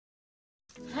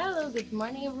Hello, good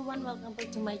morning everyone. Welcome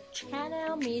back to my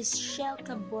channel, MECHEL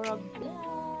Caburog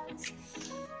Vlogs.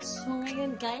 So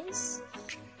ngayon guys,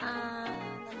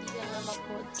 nandito naman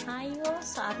po tayo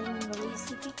sa ating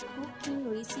cooking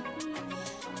recipe.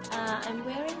 I'm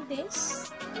wearing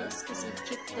this kasi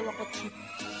cheap daw ako,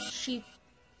 cheap.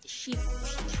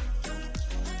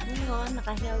 Ngayon,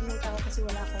 naka-helmet ako kasi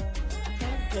wala akong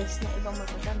hairdress na ibang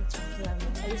magagamit sa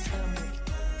helmet. Ayos helmet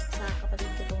sa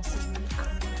kapatid ko tong si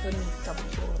Anthony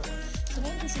Caburog. So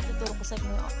ngayon kasi tuturo ko sa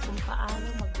inyo kung paano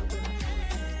magluto ng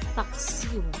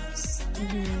paksiw.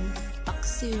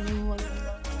 Paksiw mo yung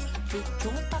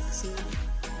lechon paksiw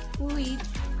with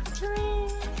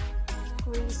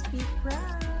crispy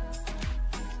fry.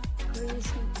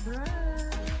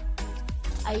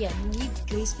 Ayan, with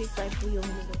crispy fry po yung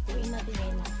lulutuin natin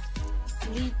ngayon.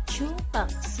 Lechon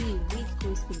paksiw with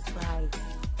crispy fry.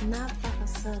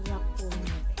 Napakasarap po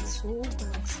niya.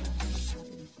 Sobrang sarap.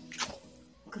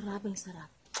 Grabing sarap.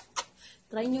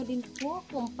 Try nyo din po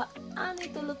kung paano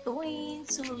ito lutuin.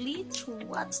 So, let's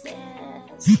watch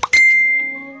this.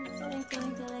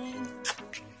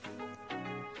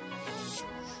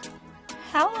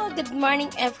 Hello, good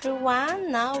morning everyone.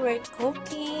 Now we're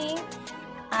cooking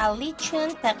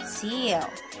lechon paksiw.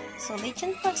 So,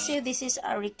 lechon paksiw, this is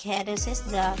a ricotta. This is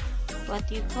the, what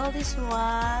you call this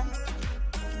one?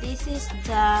 This is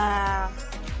the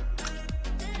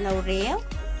laurel,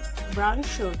 brown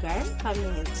sugar,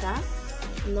 paminta,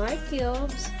 nor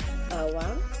cubes,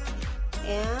 bawang,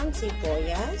 and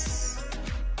sibuyas.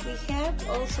 We have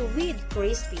also with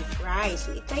crispy fry.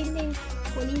 So, itry din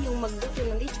kunin yung magluto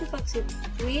ng lechon paksiw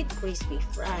with crispy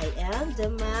fry. And the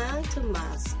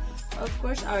tomas. Of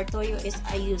course, our toyo is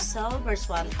I use Silver's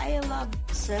one. I love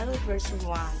Silver's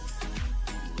one.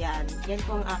 Yan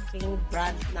po ang aking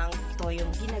brand ng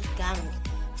toyong ginagamit.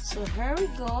 So, here we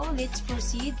go. Let's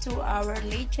proceed to our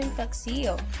lechon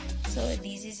paksiw. So,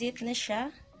 this is it na siya.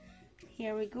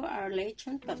 Here we go, our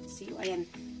lechon paksiw. Ayan.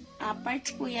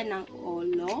 Parts po yan ng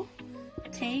ulo,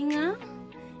 tenga,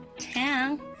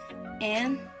 tang,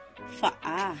 and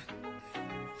faa.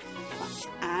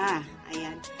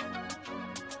 Ayan.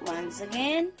 Once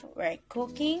again, we're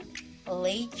cooking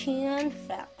lechon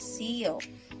paksiw.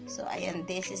 So, ayan,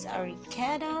 this is our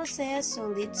ricotta says. So,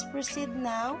 let's proceed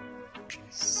now.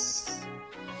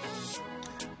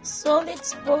 So,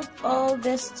 let's put all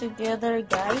this together,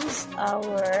 guys.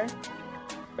 Our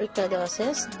ricotta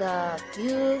says, the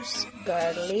cubes,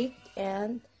 garlic,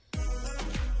 and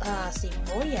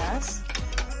sibuyas,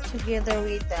 together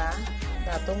with the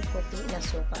datong puti na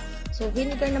suka. So,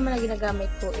 vinegar naman na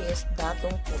ginagamit ko is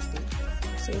datong puti.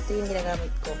 So, ito yung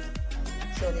ginagamit ko.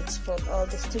 So, let's put all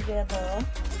this together.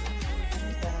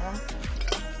 The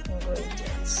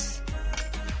ingredients.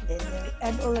 Then, we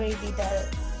add already the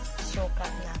suka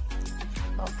na.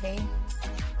 Okay.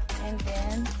 And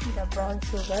then, the brown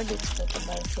sugar. Let's put the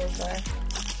brown sugar.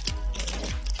 Okay.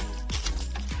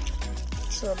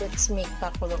 So, let's make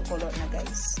pakulo-kulo na,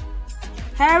 guys.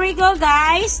 Here we go,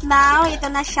 guys. Now, ito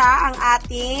na siya ang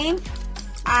ating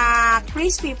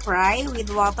crispy fry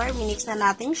with water. Minix na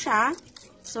natin siya.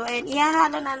 So, ayan,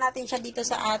 ihahalo na natin siya dito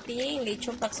sa ating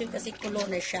lechon paksiw kasi kulo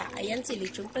na siya. Ayan si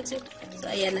lechon paksiw. So,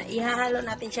 ayan na. Ihahalo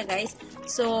natin siya, guys.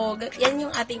 So, yan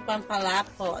yung ating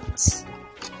pampalapot.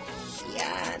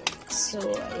 Ayan. So,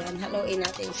 ayan. Haluin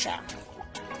natin siya.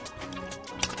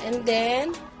 And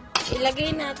then,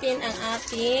 ilagay natin ang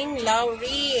ating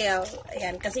laurel.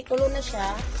 Ayan. Kasi kulo na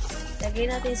siya. Ilagay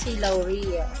natin si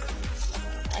laurel.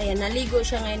 Ayan. Naligo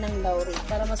siya ngayon ng laurel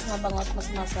para mas mabango at mas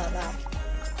masarap.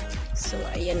 So,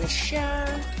 ayan na siya.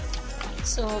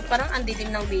 So, parang ang dilim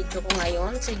ng video ko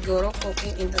ngayon. Siguro,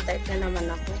 cooking in the type na naman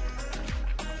ako.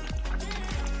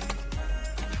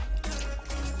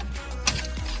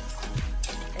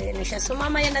 Ayan na siya. So,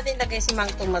 mamaya natin lagay si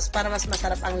Mang Tomas para mas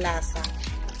masarap ang lasa.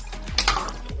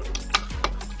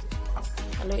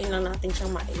 Haluin lang natin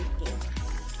siyang maiging.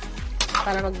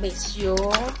 Para mag-base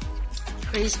yung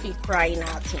crispy fry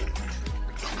natin.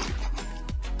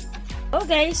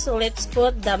 Okay, so let's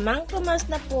put the Mang Tomas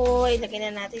na po.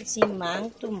 Ilagay na natin si Mang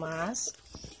Tomas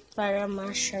para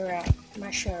masarap.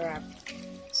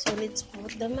 So, let's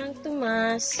put the Mang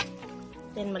Tomas.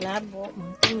 Then, malabo.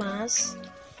 Mang Tomas.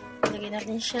 Ilagay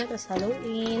natin siya, tapos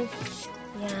haluin.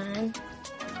 Yan.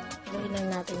 Haluin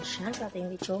lang natin siya sa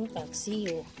ating lechon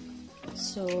paksiw.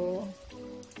 So,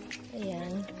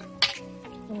 ayan.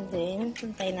 And then,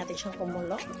 puntayin natin siyang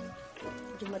kumulo.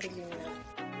 Medyo madilim na.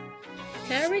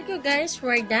 Here we go, guys.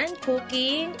 We're done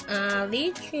cooking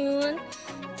lechon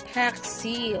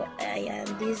paksiw. Ayan,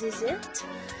 this is it.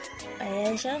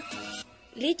 Ayan siya.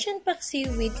 Lechon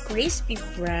paksiw with crispy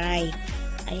fry.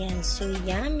 Ayan, so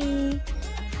yummy.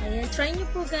 Ayan try nyo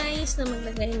po guys na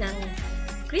maglagay ng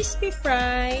crispy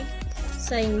fry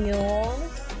sa inyong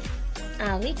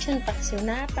lechon paksiw.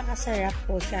 Napakasarap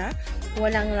po siya.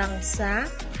 Walang langsa.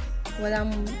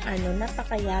 Walang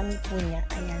napakayami po niya.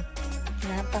 Ayan.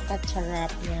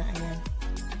 Napakasarap niya. Ayan.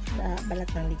 Balat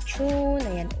ng lechon.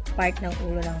 Ayan. Part ng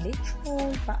ulo ng lechon.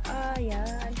 Paa.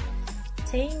 Ayan.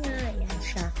 Tenga. Ayan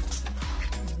siya.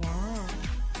 Ayan.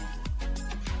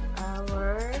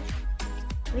 Our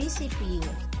recipe.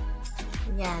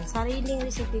 Ayan. Sariling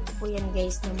recipe ko po yan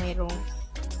guys na mayroong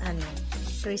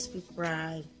crispy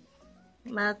fry.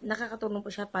 Nakakatulong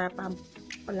po siya para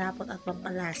pampalapot at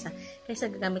pampalasa. Kaysa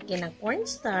gagamit kayo ng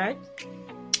cornstarch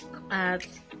at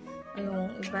yung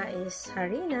iba is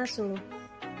harina. So,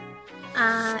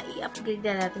 i-upgrade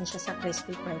na natin siya sa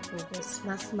crispy fry po guys.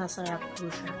 Mas masarap po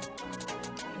siya.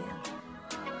 Ayan.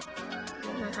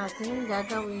 Yan ang ating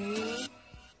gagawin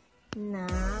na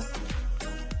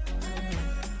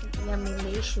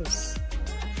yummy-licious.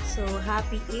 So,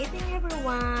 happy eating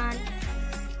everyone!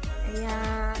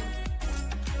 Ayan.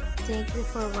 Thank you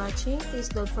for watching. Please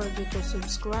don't forget to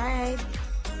subscribe.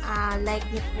 Like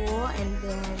nyo po and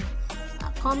then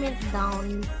comment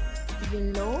down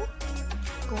below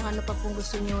kung ano pa pong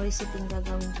gusto nyo recipe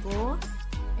gagawin po.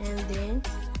 And then,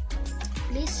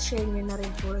 please share nyo na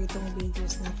rin po itong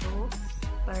videos na to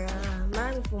para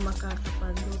marami po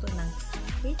makakapagluto ng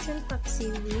lechon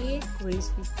paksiw with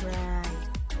crispy fry.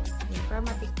 Yan, para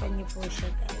matikpan nyo po siya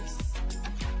guys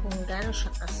kung gaano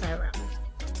siya kasarap.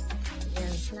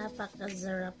 Yan,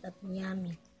 napakasarap at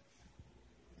yummy.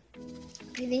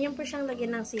 Pwede nyo po siyang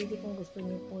lagyan ng sili kung gusto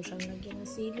nyo po siyang lagyan ng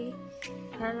sili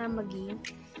para maging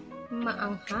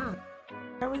maanghang.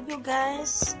 Here we go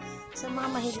guys. Sa mga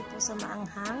mahilig po sa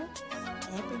maanghang,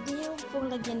 pwede nyo pong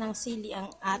lagyan ng sili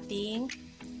ang ating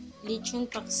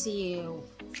lechon paksiw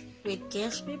with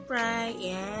crispy fry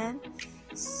and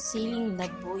siling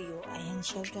labuyo. Ayan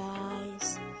siya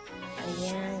guys.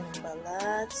 Ayan,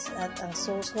 balats at ang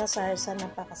sauce niya sarsa,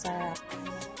 napakasarap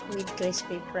with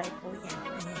crispy fry po yan.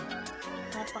 Ayan,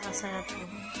 napakasarap po.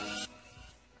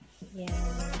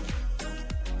 Ayan.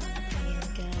 Ayan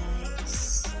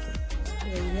guys.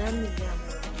 Yummy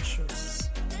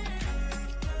delicious.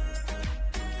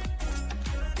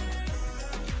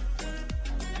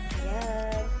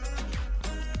 Ayan.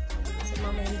 Sa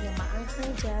mga mahilig na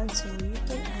maanghang dyan, so you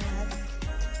can add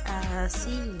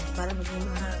sili para maging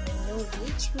mahangin yung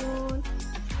lechon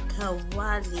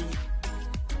kawali.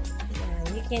 Ayan.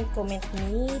 You can comment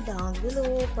me down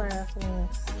below para kung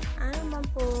ano man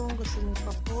po gusto niyo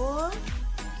pa po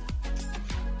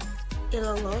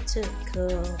iluluto ko.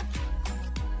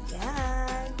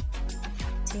 Ayan.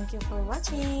 Thank you for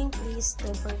watching. Please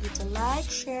don't forget to like,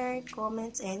 share,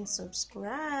 comment, and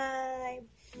subscribe.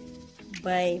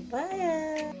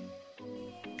 Bye-bye!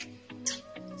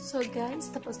 So guys,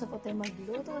 tapos na po tayo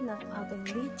magluto ng ating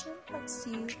lechon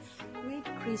paksiw with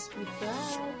crispy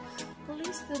fry.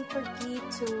 Please don't forget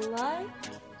to like,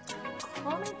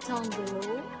 comment down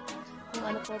below kung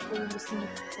ano po yung gusto niyo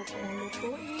po kong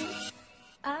lutuin.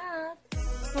 At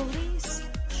please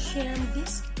share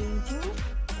this video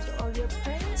to all your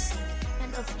friends.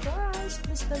 And of course,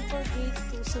 please don't forget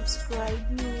to subscribe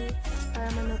me para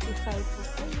ma-notify po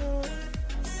kayo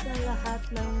sa lahat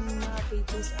ng mga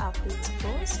videos updates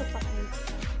ko. So,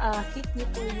 hit niyo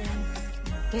po yung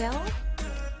bell.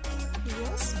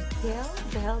 Yes, bell.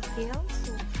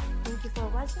 So, thank you for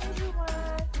watching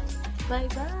everyone.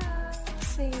 Bye-bye.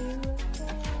 See you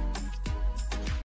again.